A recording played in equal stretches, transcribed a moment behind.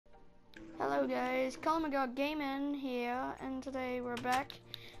Hello guys, CallMeGod Gaming here, and today we're back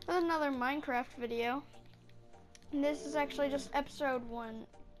with another Minecraft video. And this is actually just episode 1,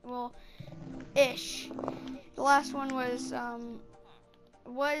 well, ish. The last one was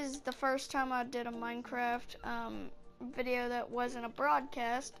the first time I did a Minecraft video that wasn't a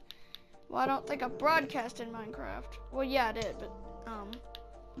broadcast. Well, I don't think I broadcasted Minecraft. Well, yeah, I did, but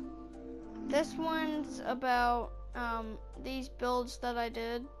this one's about these builds that I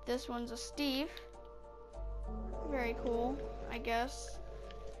did. This one's a Steve. Very cool, I guess.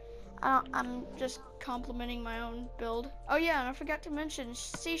 I'm just complimenting my own build. Oh yeah, and I forgot to mention,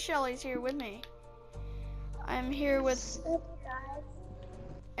 C. Shelly's here with me. I'm here with,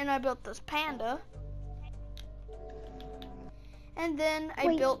 and I built this panda. And then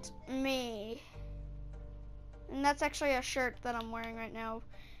I built me. And that's actually a shirt that I'm wearing right now.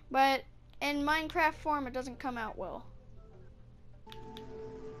 But in Minecraft form, it doesn't come out well.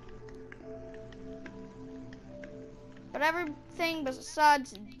 But everything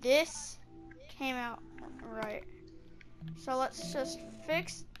besides this came out right. So let's just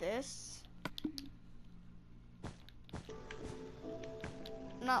fix this.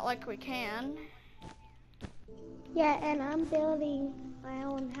 Not like we can. Yeah, and I'm building my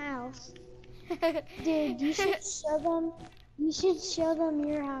own house. Dude, you should show them. You should show them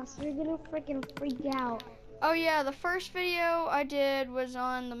your house. They're gonna freaking freak out. Oh yeah, the first video I did was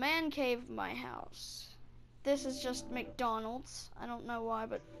on the man cave of my house. This is just McDonald's. I don't know why,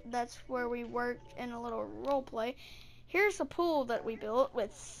 but that's where we worked in a little role play. Here's a pool that we built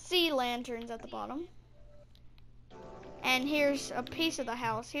with sea lanterns at the bottom. And here's a piece of the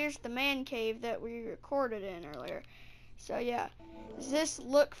house. Here's the man cave that we recorded in earlier. So yeah, does this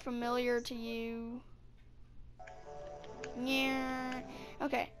look familiar to you? Yeah.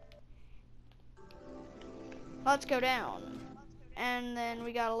 Okay. Let's go down. And then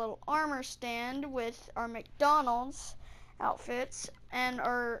we got a little armor stand with our McDonald's outfits and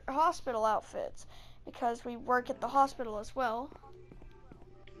our hospital outfits because we work at the hospital as well.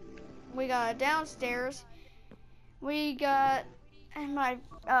 We got downstairs. We got my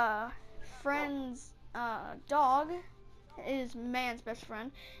friend's dog is man's best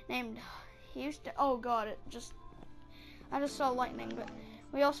friend named Houston. Oh god, I just saw lightning. But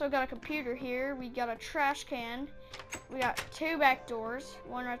we also got a computer here. We got a trash can. We got 2 back doors,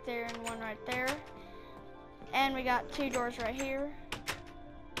 one right there and one right there. And we got 2 doors right here,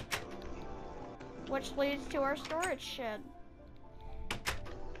 which leads to our storage shed.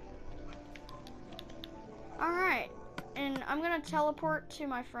 Alright, and I'm gonna teleport to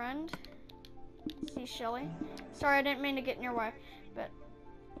my friend. See Shelly. Sorry, I didn't mean to get in your way, but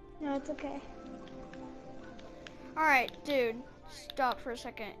No, it's okay. alright, dude, stop for a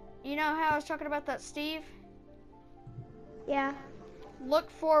second. You know how I was talking about that Steve? Yeah. Look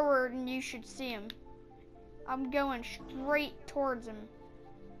forward and you should see him. I'm going straight towards him.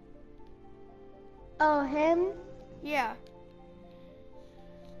 Oh, him? Yeah.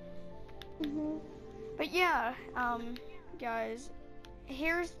 Mhm. But yeah, guys,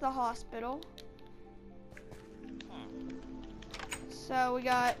 here's the hospital. So we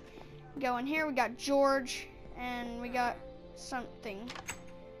got going here, we got George, and we got something.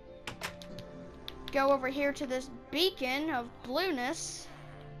 Go over here to this beacon of blueness.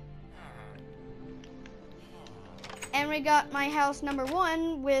 And we got my house number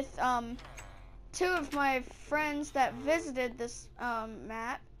 1 with 2 of my friends that visited this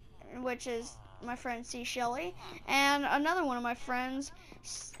map, which is my friend C. Shelly, and another one of my friends,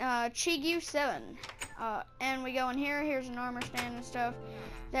 Chigyu7. And we go in here. Here's an armor stand and stuff.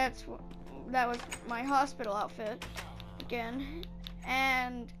 That was my hospital outfit again.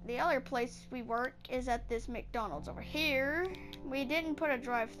 And the other place we work is at this McDonald's over here. We didn't put a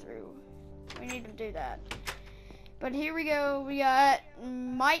drive-through. We need to do that. But here we go. We got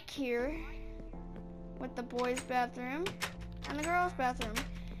Mike here with the boys' bathroom and the girls' bathroom.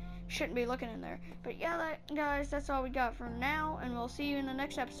 Shouldn't be looking in there. But yeah, guys, that's all we got for now, and we'll see you in the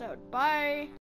next episode. Bye.